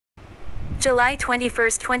July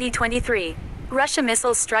 21, 2023. Russia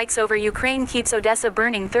missiles strikes over Ukraine keeps Odesa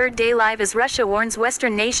burning. Third day live as Russia warns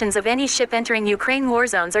Western nations of any ship entering Ukraine war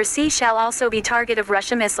zones or sea shall also be target of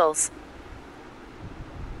Russia missiles.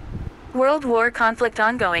 World war conflict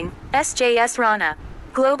ongoing. sjsrana.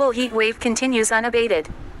 Global heat wave continues unabated.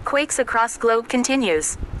 Quakes across globe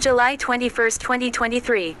continues. July 21,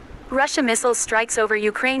 2023. Russia missiles strikes over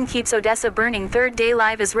Ukraine keeps Odesa burning. Third day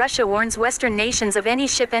live as Russia warns Western nations of any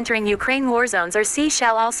ship entering Ukraine war zones or sea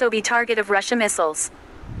shall also be target of Russia missiles.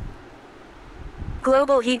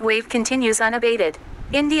 Global heat wave continues unabated.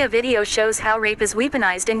 India video shows how rape is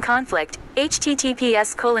weaponized in conflict.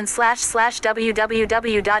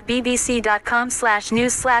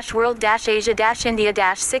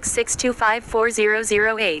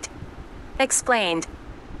 https://www.bbc.com/news/world-asia-india-66254008. Explained.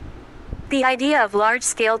 The idea of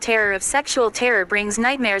large-scale terror of sexual terror brings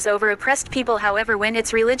nightmares over oppressed people. However, when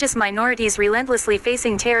it's religious minorities relentlessly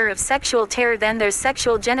facing terror of sexual terror, then there's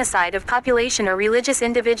sexual genocide of population or religious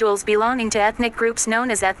individuals belonging to ethnic groups known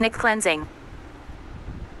as ethnic cleansing.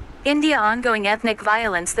 India ongoing ethnic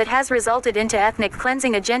violence that has resulted into ethnic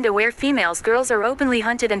cleansing agenda where girls are openly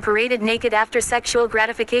hunted and paraded naked after sexual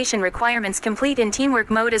gratification requirements complete in teamwork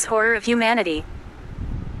mode is horror of humanity.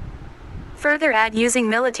 Further add using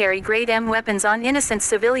military-grade weapons on innocent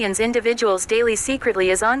civilians individuals daily secretly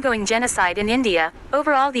is ongoing genocide in India.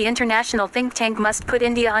 Overall, the international think tank must put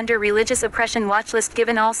India under religious oppression watchlist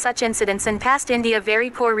given all such incidents and past India very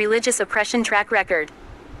poor religious oppression track record.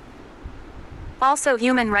 Also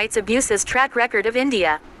human rights abuses track record of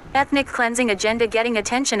India. Ethnic cleansing agenda getting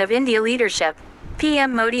attention of India leadership.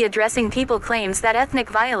 PM Modi addressing people claims that ethnic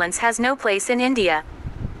violence has no place in India.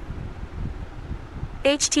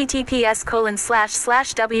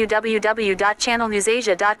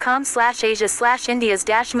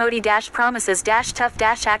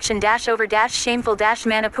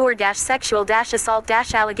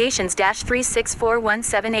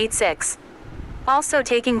 Also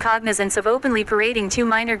taking cognizance of openly parading two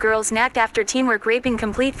minor girls naked after teamwork raping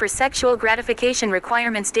complete for sexual gratification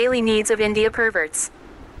requirements daily needs of India perverts.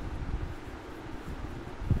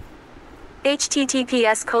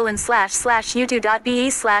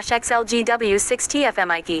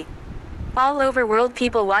 https://youtube.be/xlgw6tfmik. All over world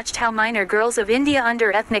people watched how minor girls of India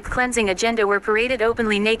under ethnic cleansing agenda were paraded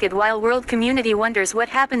openly naked while world community wonders what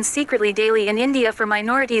happens secretly daily in India for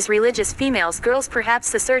minorities religious females girls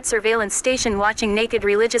perhaps the CERT surveillance station watching naked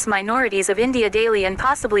religious minorities of India daily and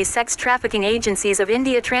possibly sex trafficking agencies of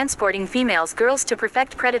India transporting females girls to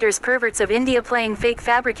perfect predators perverts of India playing fake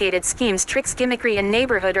fabricated schemes tricks gimmickry and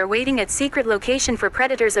neighbourhood are waiting at secret location for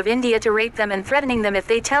predators of India to rape them and threatening them if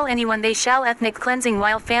they tell anyone they shall ethnic cleansing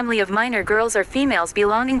while family of minor girls or females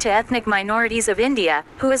belonging to ethnic minorities of India,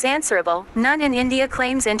 who is answerable, none in India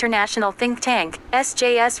claims international think tank,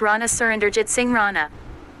 sjsrana Surendrajit Singh Rana.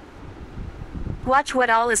 Watch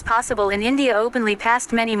what all is possible in India openly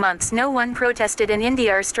past many months no one protested in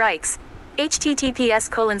India or strikes.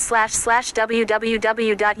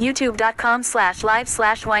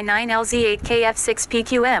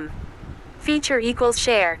 https://www.youtube.com/live/y9lz8kf6pqm. Feature equals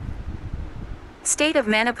share. State of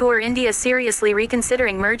Manipur, India seriously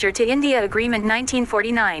reconsidering merger to India Agreement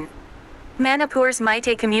 1949. Manipur's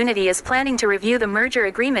Meitei community is planning to review the merger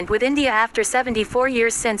agreement with India after 74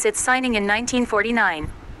 years since its signing in 1949.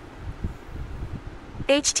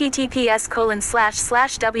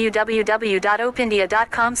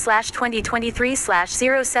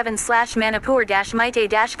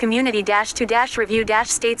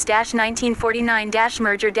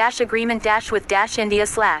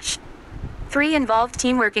 3 involved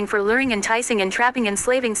team working for luring, enticing, entrapping,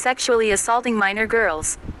 enslaving, sexually assaulting minor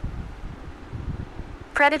girls.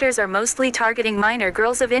 Predators are mostly targeting minor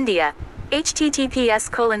girls of India.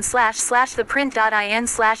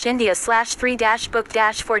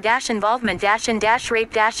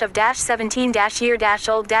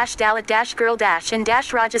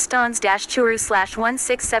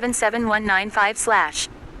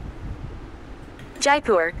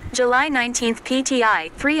 Jaipur, July 19,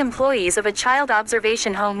 PTI. 3 employees of a child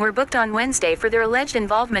observation home were booked on Wednesday for their alleged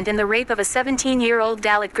involvement in the rape of a 17-year-old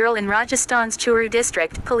Dalit girl in Rajasthan's Churu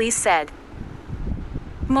district, police said.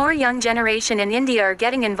 More young generation in India are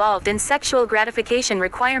getting involved in sexual gratification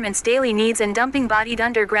requirements daily needs and dumping bodied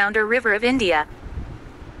underground or river of India.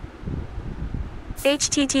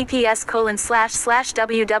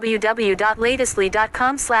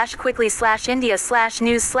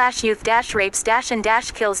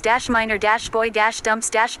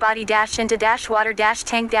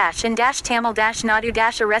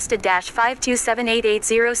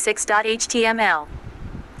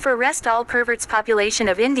 For rest all perverts population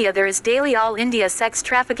of India there is daily all India sex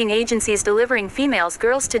trafficking agencies delivering females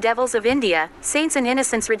girls to devils of India, saints and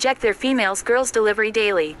innocents reject their females girls delivery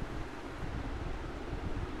daily.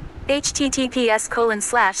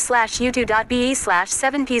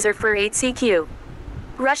 https://youtube.be/7pser48cq.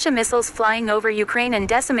 Russia missiles flying over Ukraine and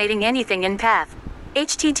decimating anything in path.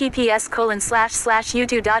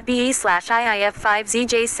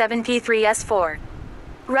 https://youtube.be/iif5zj7p3s4.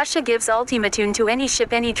 Russia gives ultimatum to any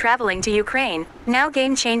ship any traveling to Ukraine, now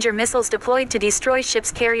game-changer missiles deployed to destroy ship's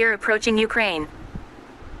carrier approaching Ukraine.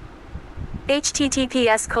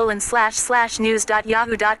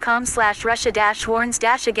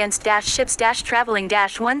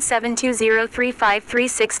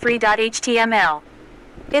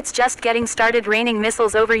 It's just getting started raining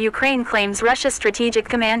missiles over Ukraine claims Russia strategic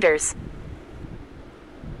commanders.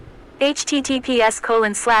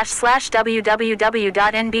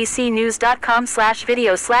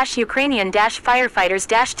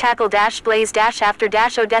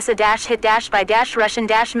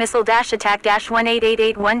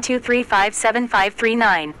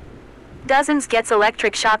 Dozens gets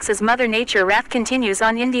electric shocks as Mother Nature wrath continues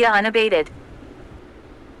on India unabated.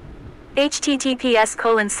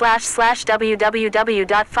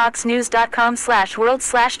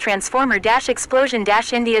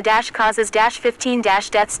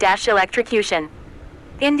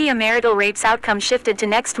 India marital rapes outcome shifted to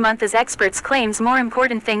next month as experts claims more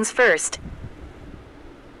important things first.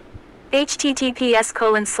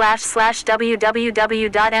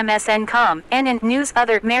 https://www.msn.com and news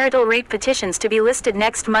other marital rape petitions to be listed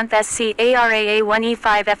next month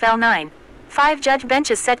SCARAA1E5FL9. 5 judge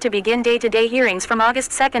benches set to begin day-to-day hearings from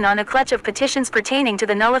August 2 on a clutch of petitions pertaining to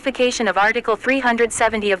the nullification of Article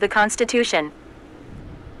 370 of the Constitution.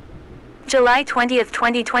 July 20,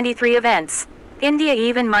 2023 events. India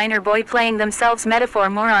even minor boy playing themselves Metaphor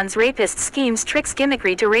MOR-ONS rapists schemes tricks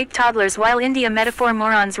gimmickry to rape toddlers while India Metaphor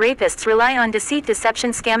MOR-ONS rapists rely on deceit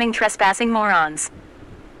deception scamming trespassing morons.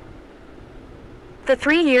 The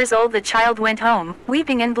 3 years old the child went home,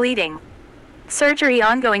 weeping and bleeding. Surgery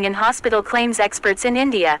ongoing in hospital claims experts in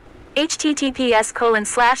India.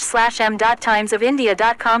 https://m.times of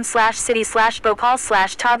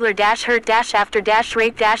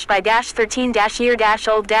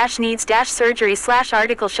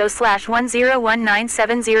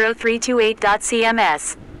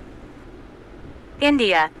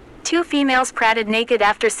India. 2 females prated naked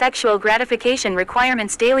after sexual gratification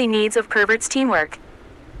requirements daily needs of perverts teamwork.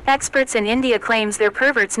 Experts in India claims they're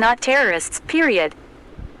perverts not terrorists, period.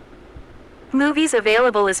 Movies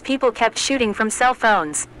available as people kept shooting from cell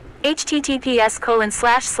phones.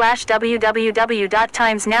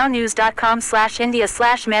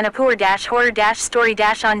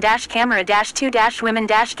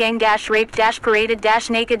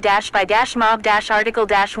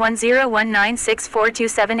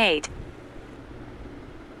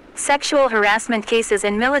 Sexual harassment cases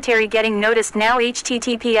in military getting noticed now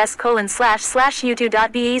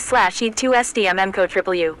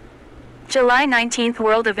https://youtube.be/e2sdmmcotriple. July 19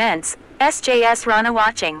 World Events, sjsrana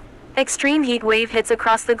watching. Extreme heat wave hits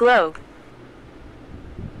across the globe.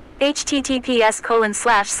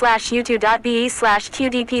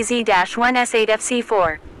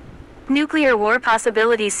 https://youtube.be/qdpz-1s8fc4. Nuclear war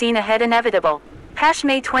possibilities seen ahead inevitable.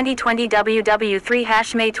 May 2020 WW3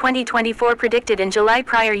 May 2024 predicted in July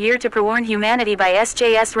prior year to prewarn humanity by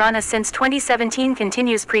sjsrana since 2017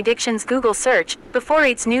 continues predictions Google search, before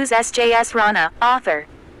 8's news sjsrana, author.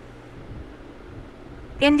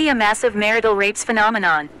 India massive marital rapes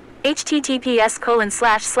phenomenon.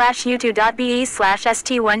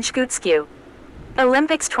 https://youtube.be/st1shkutsku.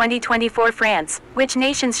 Olympics 2024 France, which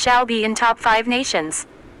nations shall be in top 5 nations?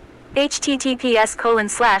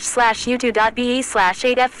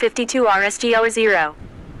 https://youtube.be/8f52rsgl0.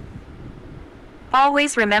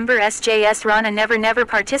 Always remember sjsrana never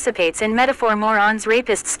participates in Metaphor MOR-ONS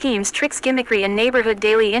rapist schemes tricks gimmickry in neighbourhood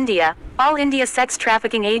daily India, all India sex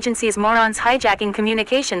trafficking agencies MOR-ONS hijacking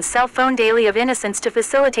communications cell phone daily of innocents to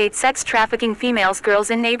facilitate sex trafficking females girls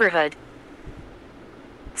in neighbourhood.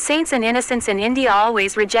 Saints and innocents in India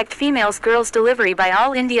always reject females girls delivery by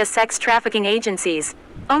all India sex trafficking agencies.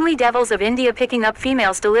 Only devils of India picking up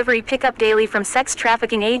females delivery pickup daily from sex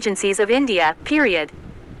trafficking agencies of India, period.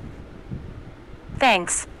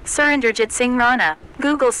 Thanks, Surendrajit Singh Rana.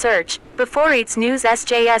 Google search, before 8's news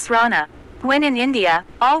sjsrana. When in India,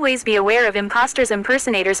 always be aware of imposters,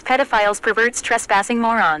 impersonators, pedophiles, perverts, trespassing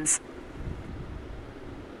morons.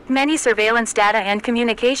 Many surveillance data and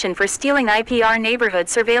communication for stealing IPR neighborhood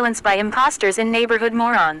surveillance by imposters in neighborhood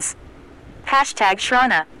morons. Hashtag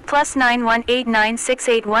Shrana.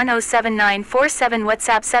 +918968107947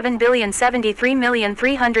 WhatsApp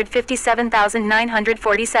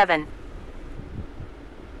 7,073,357,947.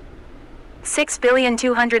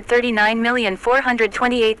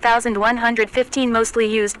 6,239,428,115 mostly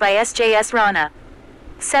used by sjsrana.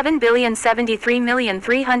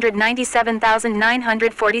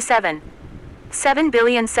 7,073,397,947.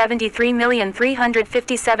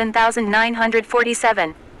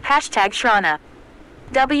 7,073,357,947. Hashtag Shrana.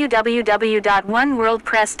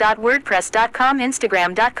 www.oneworldpress.wordpress.com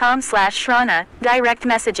Instagram.com/Shrana, direct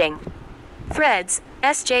messaging. Threads,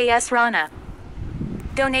 sjsrana.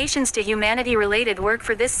 Donations to humanity-related work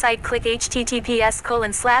for this site click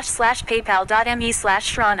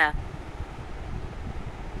https://paypal.me/Shrana.